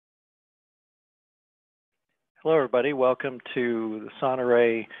Hello, everybody. Welcome to the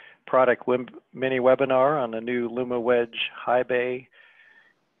SONARAY product mini webinar on the new LumaWedge High Bay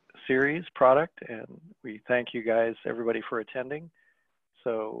series product. And we thank you guys, everybody, for attending.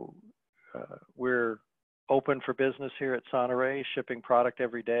 So we're open for business here at SONARAY, shipping product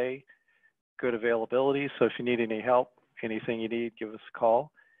every day, good availability. So if you need any help, anything you need, give us a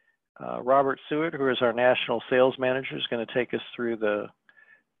call. Robert Seward, who is our national sales manager, is going to take us through the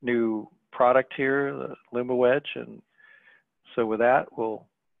new product here, the LumaWedge. And so with that, we'll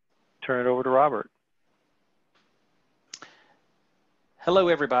turn it over to Robert. Hello,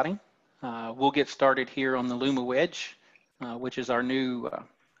 everybody. We'll get started here on the LumaWedge, which is our new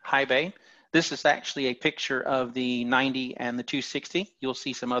high bay. This is actually a picture of the 90 and the 260. You'll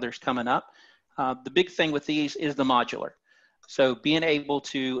see some others coming up. The big thing with these is the modular. So being able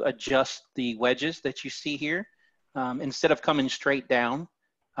to adjust the wedges that you see here, instead of coming straight down,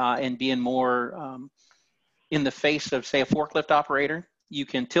 and being more in the face of, say, a forklift operator, you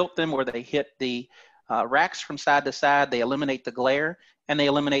can tilt them where they hit the racks from side to side. They eliminate the glare, and they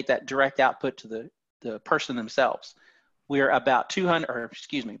eliminate that direct output to the person themselves. We're about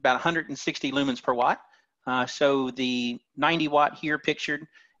 160 lumens per watt. So the 90 watt here pictured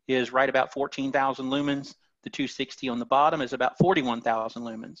is right about 14,000 lumens. The 260 on the bottom is about 41,000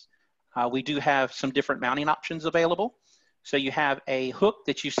 lumens. We do have some different mounting options available. So you have a hook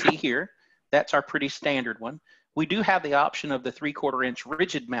that you see here. That's our pretty standard one. We do have the option of the 3/4 inch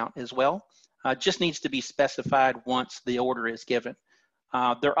rigid mount as well. Just needs to be specified once the order is given.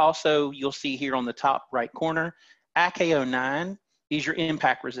 There also, you'll see here on the top right corner, AKO9 is your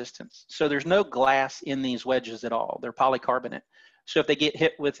impact resistance. So there's no glass in these wedges at all. They're polycarbonate. So if they get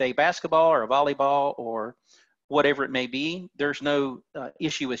hit with a basketball or a volleyball or whatever it may be, there's no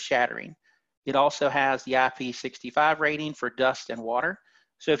issue with shattering. It also has the IP65 rating for dust and water.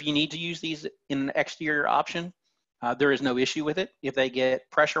 So if you need to use these in an exterior option, there is no issue with it. If they get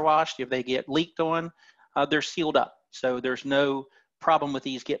pressure washed, if they get leaked on, they're sealed up. So there's no problem with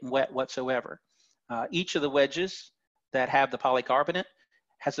these getting wet whatsoever. Each of the wedges that have the polycarbonate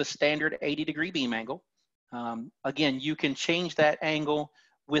has a standard 80-degree beam angle. Again, you can change that angle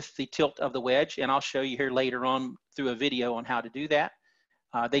with the tilt of the wedge, and I'll show you here later on through a video on how to do that.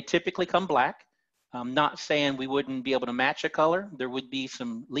 They typically come black. I'm not saying we wouldn't be able to match a color. There would be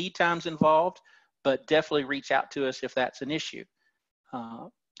some lead times involved, but definitely reach out to us if that's an issue.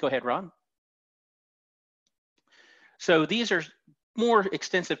 Go ahead, Ron. So these are more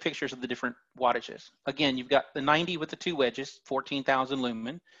extensive pictures of the different wattages. Again, you've got the 90 with the 2 wedges, 14,000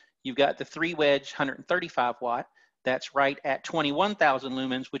 lumen. You've got the 3 wedge, 135 watt. That's right at 21,000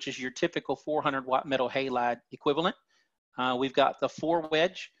 lumens, which is your typical 400 watt metal halide equivalent. We've got the 4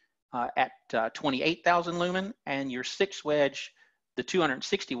 wedge at 28,000 lumen, and your 6 wedge, the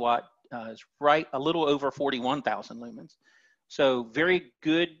 260 watt, is right a little over 41,000 lumens. So very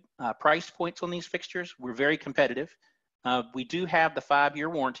good price points on these fixtures. We're very competitive. We do have the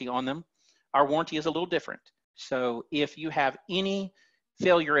 5-year warranty on them. Our warranty is a little different. So if you have any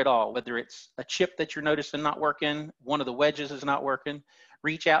failure at all, whether it's a chip that you're noticing not working, one of the wedges is not working,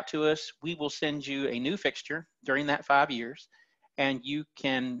 reach out to us. We will send you a new fixture during that 5 years, and you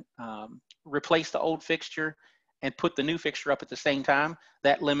can replace the old fixture and put the new fixture up at the same time.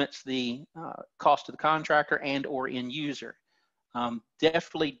 That limits the cost to the contractor and or end user.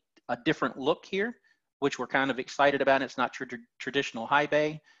 Definitely a different look here, which we're kind of excited about. It's not traditional high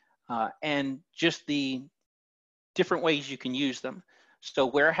bay, and just the different ways you can use them. So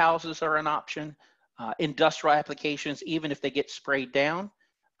warehouses are an option. Industrial applications, even if they get sprayed down,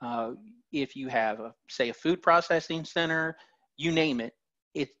 if you have, say, a food processing center, you name it,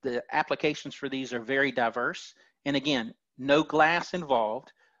 the applications for these are very diverse. And again, no glass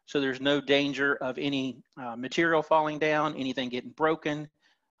involved, so there's no danger of any material falling down, anything getting broken.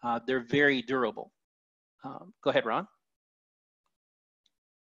 They're very durable. Go ahead, Ron.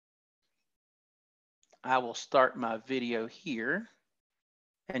 I will start my video here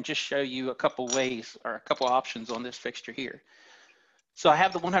and just show you a couple ways or a couple options on this fixture here. So I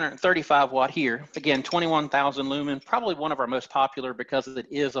have the 135 watt here. Again, 21,000 lumen, probably one of our most popular because it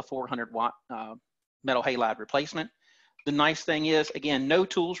is a 400 watt metal halide replacement. The nice thing is, again, no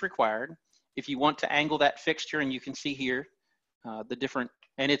tools required. If you want to angle that fixture, and you can see here the different,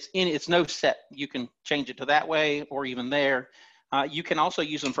 and it's no set. You can change it to that way or even there. You can also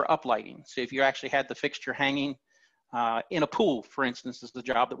use them for uplighting. So if you actually had the fixture hanging in a pool, for instance, is the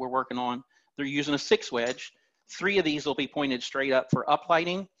job that we're working on. They're using a 6 wedge. 3 of these will be pointed straight up for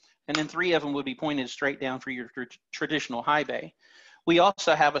uplighting, and then 3 of them will be pointed straight down for your traditional high bay. We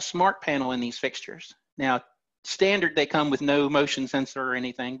also have a smart panel in these fixtures. Now, standard, they come with no motion sensor or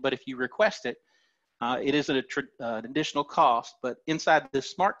anything, but if you request it, It is an additional cost, but inside this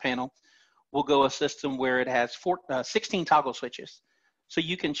smart panel will go a system where it has 16 toggle switches. So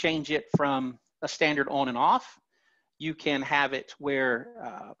you can change it from a standard on and off. You can have it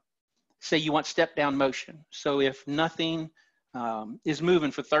where, say you want step down motion. So if nothing is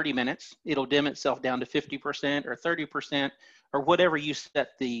moving for 30 minutes, it'll dim itself down to 50% or 30% or whatever you set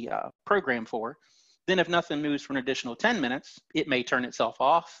the program for. Then if nothing moves for an additional 10 minutes, it may turn itself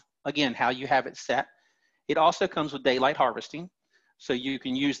off. Again, how you have it set. It also comes with daylight harvesting. So you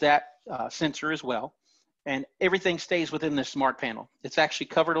can use that sensor as well. And everything stays within this smart panel. It's actually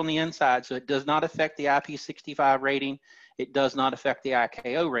covered on the inside, so it does not affect the IP65 rating. It does not affect the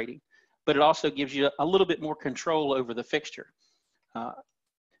IKO rating, but it also gives you a little bit more control over the fixture.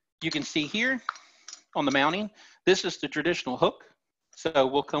 You can see here on the mounting, this is the traditional hook. So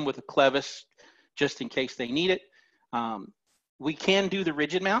we'll come with a clevis just in case they need it. We can do the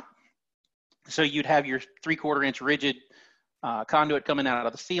rigid mount. So you'd have your 3/4 inch rigid conduit coming out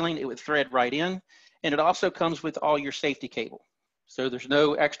of the ceiling. It would thread right in. And it also comes with all your safety cable. So there's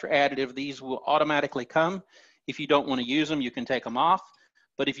no extra additive. These will automatically come. If you don't want to use them, you can take them off.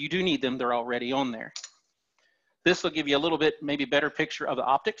 But if you do need them, they're already on there. This will give you a little bit, maybe better picture of the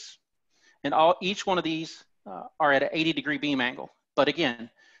optics. And each one of these are at an 80-degree beam angle. But again,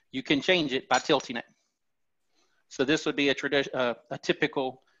 you can change it by tilting it. So this would be a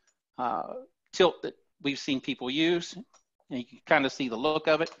typical tilt that we've seen people use. And you can kind of see the look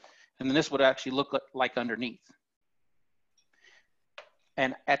of it. And then this would actually look like underneath.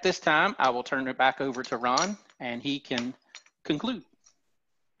 And at this time, I will turn it back over to Ron, and he can conclude.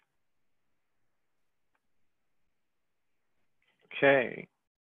 Okay.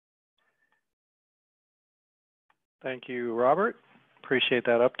 Thank you, Robert. Appreciate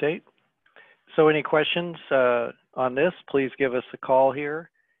that update. So any questions on this, please give us a call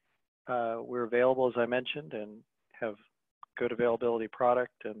here. We're available, as I mentioned, and have good availability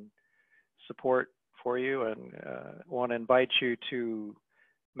product and support for you, and want to invite you to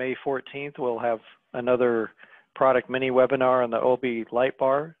May 14th. We'll have another product mini webinar on the OB light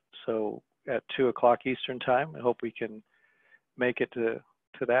bar, so at 2 o'clock Eastern time. I hope we can make it to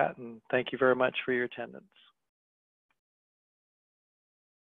that, and thank you very much for your attendance.